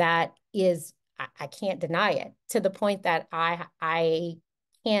that is, I can't deny it, to the point that I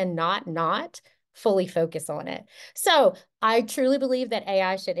cannot not fully focus on it. So I truly believe that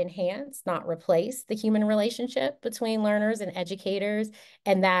AI should enhance, not replace, the human relationship between learners and educators,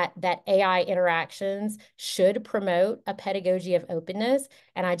 and that AI interactions should promote a pedagogy of openness.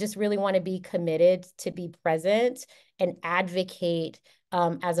 And I just really want to be committed to be present and advocate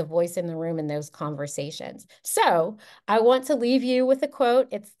as a voice in the room in those conversations. So I want to leave you with a quote.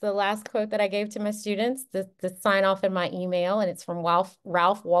 It's the last quote that I gave to my students, the sign off in my email, and it's from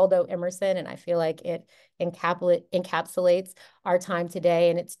Ralph Waldo Emerson, and I feel like it encapsulates our time today.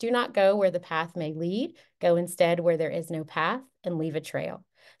 And it's, do not go where the path may lead, go instead where there is no path, and leave a trail.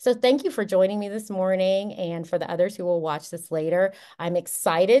 So thank you for joining me this morning. And for the others who will watch this later, I'm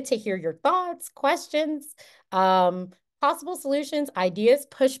excited to hear your thoughts, questions, possible solutions, ideas,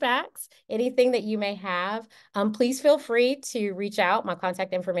 pushbacks, anything that you may have. Please feel free to reach out. My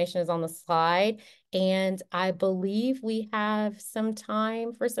contact information is on the slide. And I believe we have some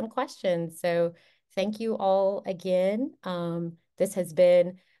time for some questions. So thank you all again. This has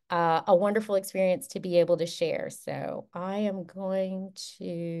been a wonderful experience to be able to share. So I'm going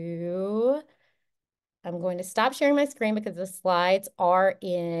to stop sharing my screen because the slides are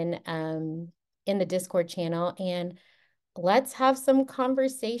in the Discord channel, and let's have some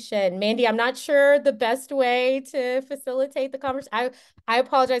conversation. Mandy, I'm not sure the best way to facilitate the conversation. I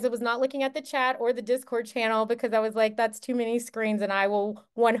apologize. I was not looking at the chat or the Discord channel because I was like, that's too many screens and I will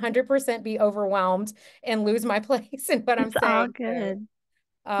 100% be overwhelmed and lose my place in what I'm It's all saying. So, good.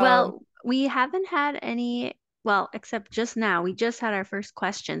 um, Well, we haven't had any, well, except just now. We just had our first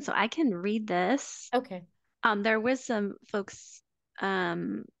question, so I can read this. okay. There was some folks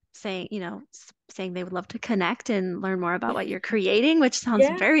saying, saying they would love to connect and learn more about what you're creating, which sounds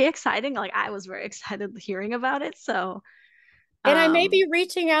Yeah. very exciting. Like I was very excited hearing about it. So, And I may um, be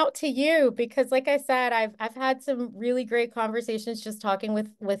reaching out to you because, like I said, I've had some really great conversations just talking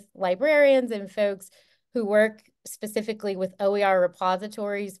with librarians and folks who work specifically with OER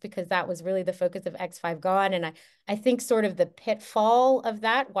repositories, because that was really the focus of X5 Gone. And I think sort of the pitfall of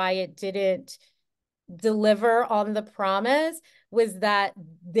that, why it didn't deliver on the promise was that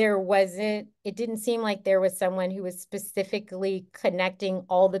it didn't seem like there was someone who was specifically connecting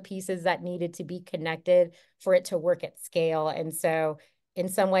all the pieces that needed to be connected for it to work at scale. And so in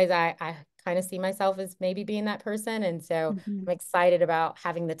some ways, I kind of see myself as maybe being that person. And so Mhm. I'm excited about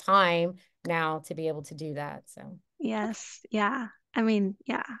having the time now to be able to do that. So, okay. Yes. Yeah. I mean,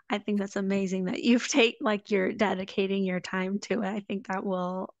 yeah, I think that's amazing that you've take like you're dedicating your time to it. I think that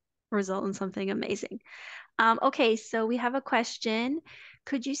will result in something amazing. Okay, so we have a question.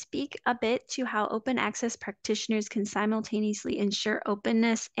 Could you speak a bit to how open access practitioners can simultaneously ensure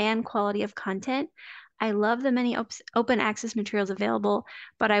openness and quality of content? I love the many open access materials available,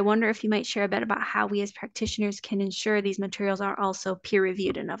 but I wonder if you might share a bit about how we as practitioners can ensure these materials are also peer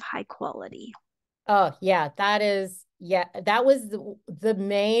reviewed and of high quality. Oh, yeah, that was the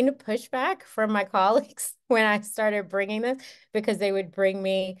main pushback from my colleagues when I started bringing this, because they would bring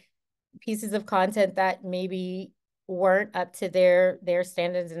me pieces of content that maybe weren't up to their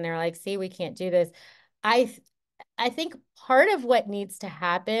standards, and they're like, "See, we can't do this." I I think part of what needs to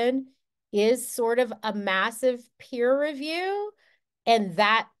happen is sort of a massive peer review. And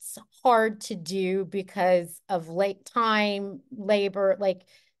that's hard to do because of late time, labor, like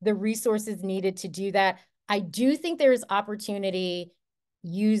the resources needed to do that. I do think there is opportunity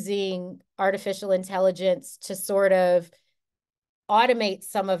using artificial intelligence to sort of automate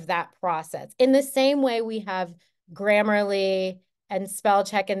some of that process in the same way we have Grammarly and spell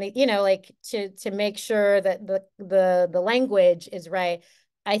check, and like to make sure that the language is right.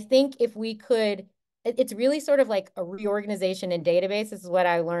 I think if we could, it's really sort of like a reorganization in database. This is what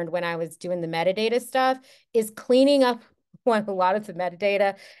I learned when I was doing the metadata stuff, is cleaning up a lot of the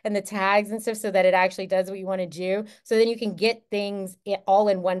metadata and the tags and stuff so that it actually does what you want to do, so then you can get things all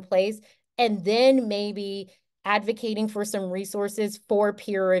in one place. And then maybe advocating for some resources for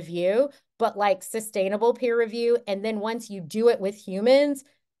peer review, but like sustainable peer review. And then once you do it with humans,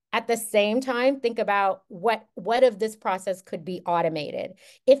 at the same time, think about what of this process could be automated.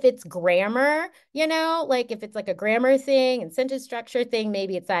 If it's grammar, like if it's like a grammar thing and sentence structure thing,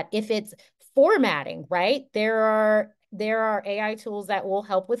 maybe it's that. If it's formatting, right? There are AI tools that will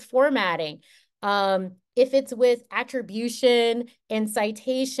help with formatting. If it's with attribution and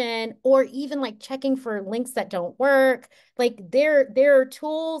citation, or even like checking for links that don't work, like there are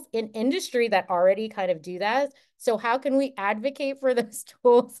tools in industry that already kind of do that. So how can we advocate for those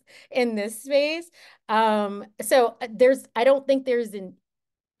tools in this space? So I don't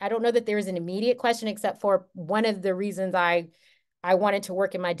know that there's an immediate question, except for one of the reasons I wanted to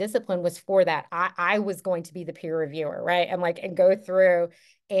work in my discipline was for that. I was going to be the peer reviewer, right? And go through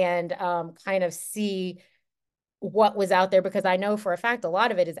and kind of see what was out there, because I know for a fact a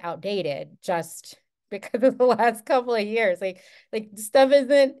lot of it is outdated just because of the last couple of years. Like stuff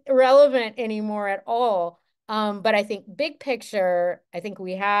isn't relevant anymore at all. But I think big picture, I think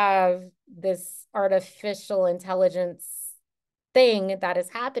we have this artificial intelligence thing that is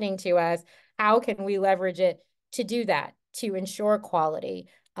happening to us. How can we leverage it to do that, to ensure quality?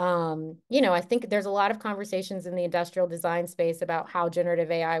 I think there's a lot of conversations in the industrial design space about how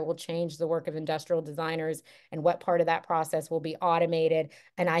generative AI will change the work of industrial designers and what part of that process will be automated.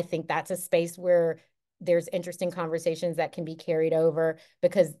 And I think that's a space where there's interesting conversations that can be carried over,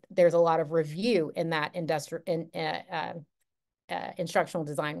 because there's a lot of review in that instructional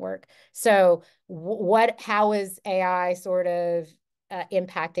design work. So how is AI sort of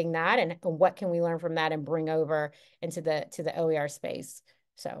impacting that, and what can we learn from that and bring over into the OER space?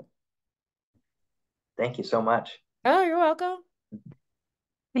 So, Thank you so much. oh, you're welcome.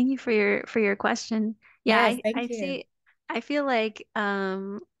 Thank you for your question. Yeah, Yes, I thank you. see. I feel like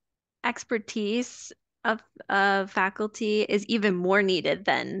expertise of faculty is even more needed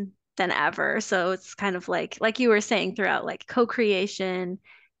than ever. So it's kind of like you were saying throughout, like co-creation,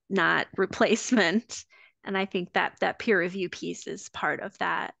 not replacement. And I think that that peer review piece is part of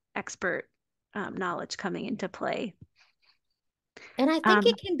that expert knowledge coming into play. And I think Um,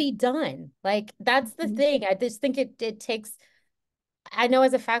 it can be done. Like that's the mhm, thing. I just think it takes, I know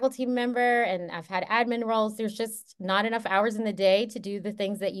as a faculty member, and I've had admin roles, there's just not enough hours in the day to do the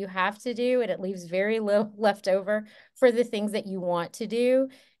things that you have to do. And it leaves very little left over for the things that you want to do.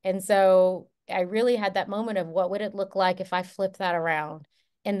 And so I really had that moment of what would it look like if I flipped that around?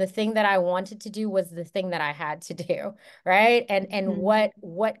 And the thing that I wanted to do was the thing that I had to do, right? And mhm,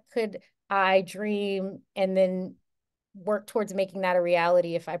 what could I dream and then work towards making that a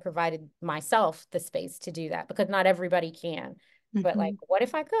reality if I provided myself the space to do that, because not everybody can. But like, mhm. what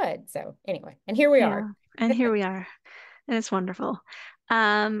if I could? So anyway, and here we are. Yeah, and here we are. And it's wonderful.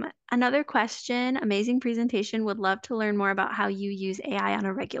 Another question, amazing presentation. Would love to learn more about how you use AI on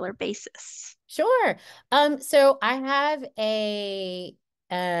a regular basis. Sure. So I have a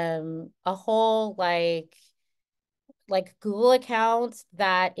whole like Google account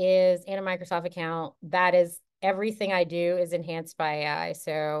that is and a Microsoft account that is everything I do is enhanced by AI.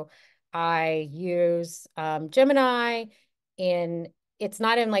 So I use Gemini in it's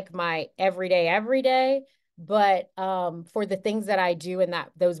not in like my everyday, but for the things that I do in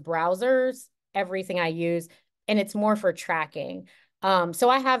that those browsers, everything I use, and it's more for tracking. So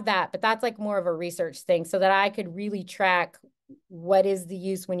I have that, but that's like more of a research thing so that I could really track what is the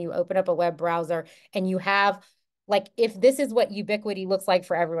use when you open up a web browser and you have like if this is what ubiquity looks like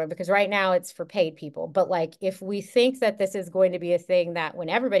for everyone, because right now it's for paid people, but like if we think that this is going to be a thing that when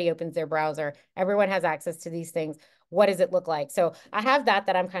everybody opens their browser, everyone has access to these things, what does it look like? So I have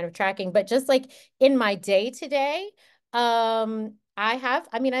that I'm kind of tracking, but just like in my day to day, I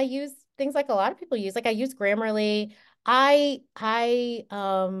use things like a lot of people use, like I use Grammarly. I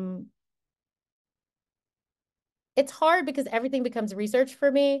it's hard because everything becomes research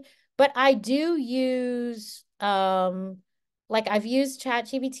for me, but I do use like I've used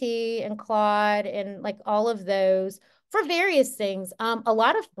ChatGPT and Claude and like all of those for various things. A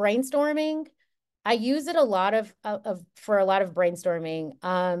lot of brainstorming. I use it a lot of for a lot of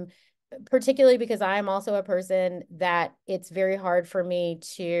brainstorming. Particularly because I'm also a person that it's very hard for me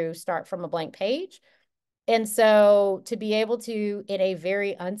to start from a blank page. And so to be able to, in a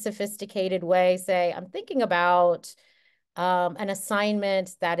very unsophisticated way, say, I'm thinking about an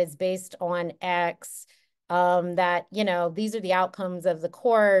assignment that is based on X, that, you know, these are the outcomes of the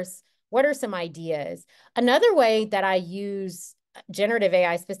course. What are some ideas? Another way that I use generative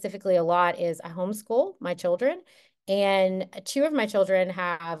AI specifically a lot is I homeschool my children. And two of my children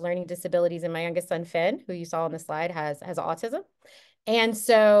have learning disabilities, and my youngest son, Finn, who you saw on the slide, has autism. And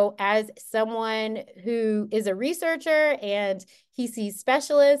so, as someone who is a researcher and he sees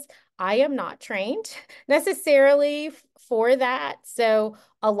specialists, I am not trained necessarily for that. So,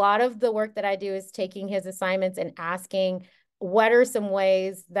 a lot of the work that I do is taking his assignments and asking what are some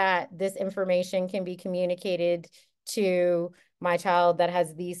ways that this information can be communicated to my child that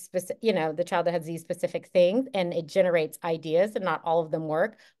has these specific, you know, the child that has these specific things, and it generates ideas, and not all of them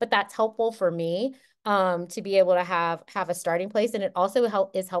work, but that's helpful for me to be able to have a starting place. And it also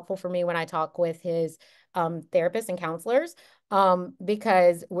is helpful for me when I talk with his therapists and counselors,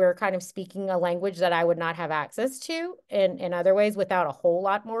 because we're kind of speaking a language that I would not have access to in other ways without a whole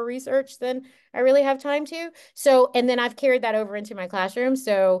lot more research than I really have time to. So, and then I've carried that over into my classroom.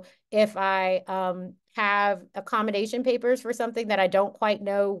 So if I have accommodation papers for something that I don't quite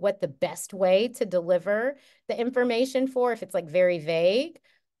know what the best way to deliver the information for, if it's like very vague,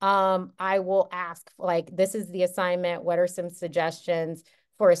 I will ask, like, this is the assignment. What are some suggestions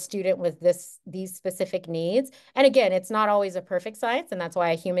for a student with these specific needs? And again, it's not always a perfect science, and that's why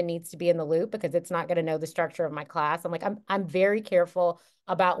a human needs to be in the loop, because it's not going to know the structure of my class. I'm very careful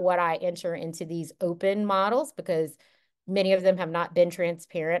about what I enter into these open models, because many of them have not been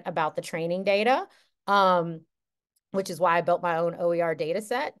transparent about the training data. Which is why I built my own OER data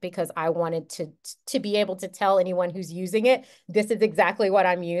set, because I wanted to be able to tell anyone who's using it, this is exactly what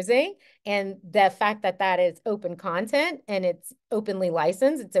I'm using. And the fact that that is open content and it's openly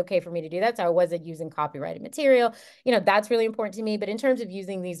licensed, it's okay for me to do that. So I wasn't using copyrighted material. You know, that's really important to me. But in terms of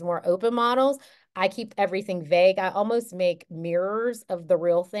using these more open models, I keep everything vague. I almost make mirrors of the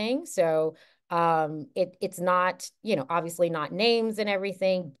real thing. So it's not, you know, obviously not names and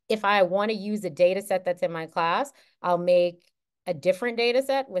everything. If I want to use a data set that's in my class, I'll make a different data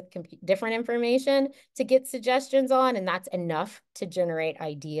set with different information to get suggestions on, and that's enough to generate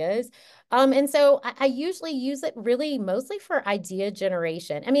ideas. And so I usually use it really mostly for idea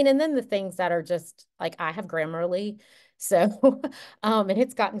generation. I mean, and then the things that are just like I have Grammarly. So, and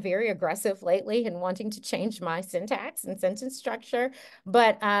it's gotten very aggressive lately in wanting to change my syntax and sentence structure.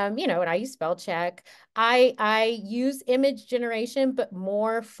 But, you know, and I use spell check. I use image generation, but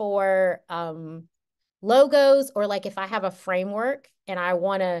more for, logos, or like if I have a framework and I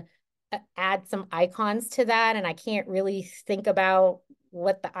want to add some icons to that and I can't really think about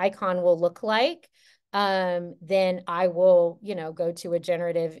what the icon will look like, then I will, you know, go to a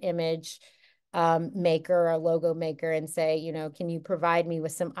generative image maker, a logo maker, and say, you know, can you provide me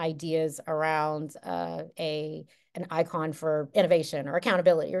with some ideas around an icon for innovation or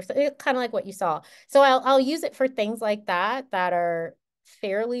accountability, or kind of like what you saw. So I'll use it for things like that are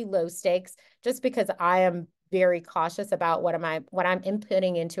fairly low stakes, just because I am very cautious about what I'm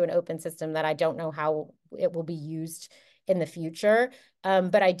inputting into an open system that I don't know how it will be used in the future.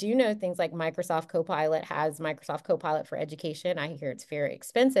 But I do know things like Microsoft Copilot has Microsoft Copilot for Education. I hear it's very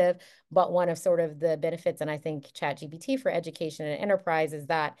expensive, but one of sort of the benefits, and I think ChatGPT for education and enterprise, is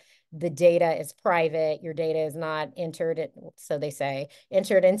that the data is private. Your data is not entered, so they say,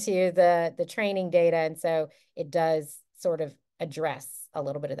 entered into the training data. And so it does sort of address a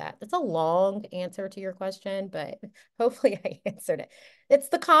little bit of that. That's a long answer to your question, but hopefully I answered it. It's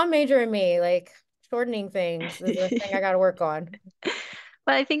the comm major in me, like shortening things is a thing I got to work on.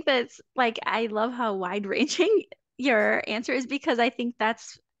 But I think that's like, I love how wide-ranging your answer is, because I think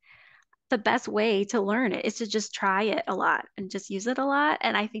that's the best way to learn it, is to just try it a lot and just use it a lot.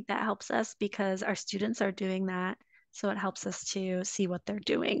 And I think that helps us because our students are doing that. So it helps us to see what they're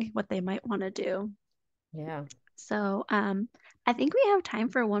doing, what they might want to do. Yeah. So I think we have time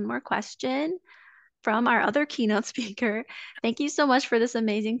for one more question from our other keynote speaker. Thank you so much for this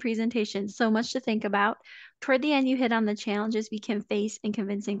amazing presentation. So much to think about. Toward the end, you hit on the challenges we can face in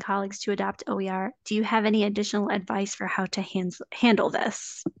convincing colleagues to adopt OER. Do you have any additional advice for how to handle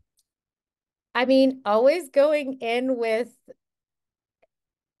this? I mean, always going in with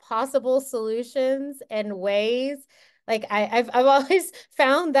possible solutions and ways. Like I've always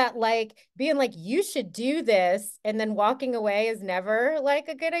found that like being like, you should do this, and then walking away is never like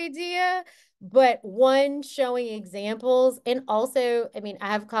a good idea. But one, showing examples. And also, I mean, I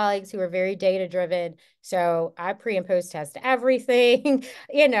have colleagues who are very data driven. So I pre and post test everything.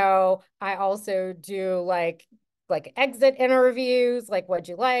 I also do like exit interviews, like what'd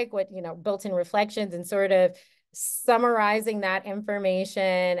you like, what, built-in reflections, and sort of summarizing that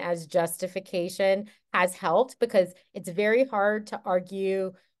information as justification has helped, because it's very hard to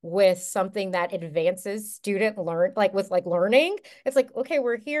argue with something that advances student learning. It's like, okay,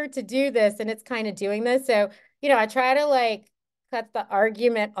 we're here to do this, and it's kind of doing this. So, I try to like cut the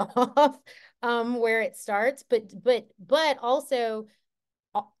argument off where it starts, but also,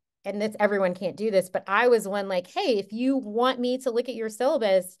 and this, everyone can't do this, but I was one like, hey, if you want me to look at your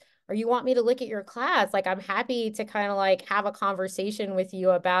syllabus, or you want me to look at your class, like I'm happy to kind of like have a conversation with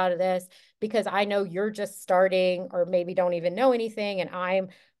you about this, because I know you're just starting or maybe don't even know anything, and I'm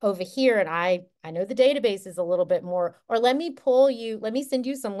over here and I know the database is a little bit more, or let me send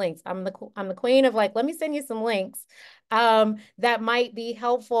you some links. I'm the queen of like, let me send you some links that might be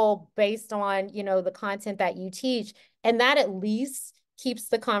helpful based on, the content that you teach, and that at least keeps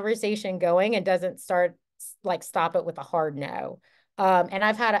the conversation going and doesn't stop it with a hard no. And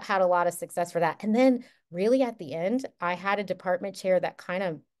I've had a lot of success for that. And then really at the end, I had a department chair that kind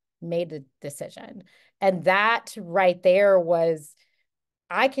of made the decision. And that right there was,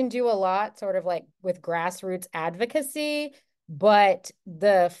 I can do a lot sort of like with grassroots advocacy, but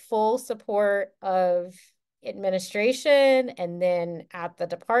the full support of administration and then at the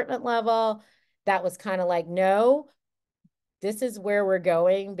department level, that was kind of like, no, this is where we're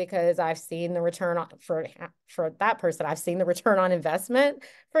going, because I've seen the return on for that person. I've seen the return on investment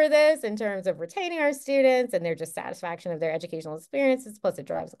for this in terms of retaining our students and their just satisfaction of their educational experiences. Plus, it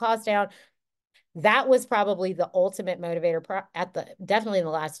drives the cost down. That was probably the ultimate motivator definitely in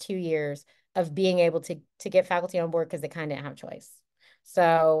the last 2 years of being able to get faculty on board, because they kind of didn't have a choice.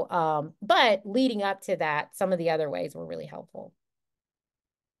 So, but leading up to that, some of the other ways were really helpful.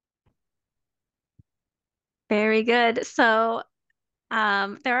 Very good. So there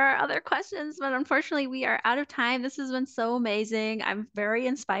are other questions, but unfortunately we are out of time. This has been so amazing. I'm very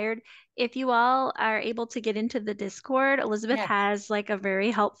inspired. If you all are able to get into the Discord, Elizabeth Yeah. has like a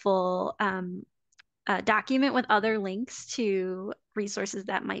very helpful document with other links to resources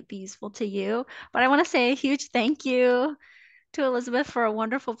that might be useful to you. But I want to say a huge thank you to Elizabeth for a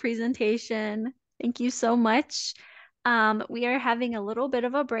wonderful presentation. Thank you so much. We are having a little bit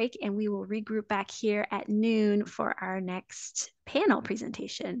of a break, and we will regroup back here at noon for our next panel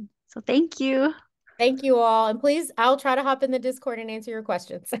presentation. So thank you. Thank you all. And please, I'll try to hop in the Discord and answer your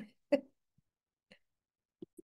questions.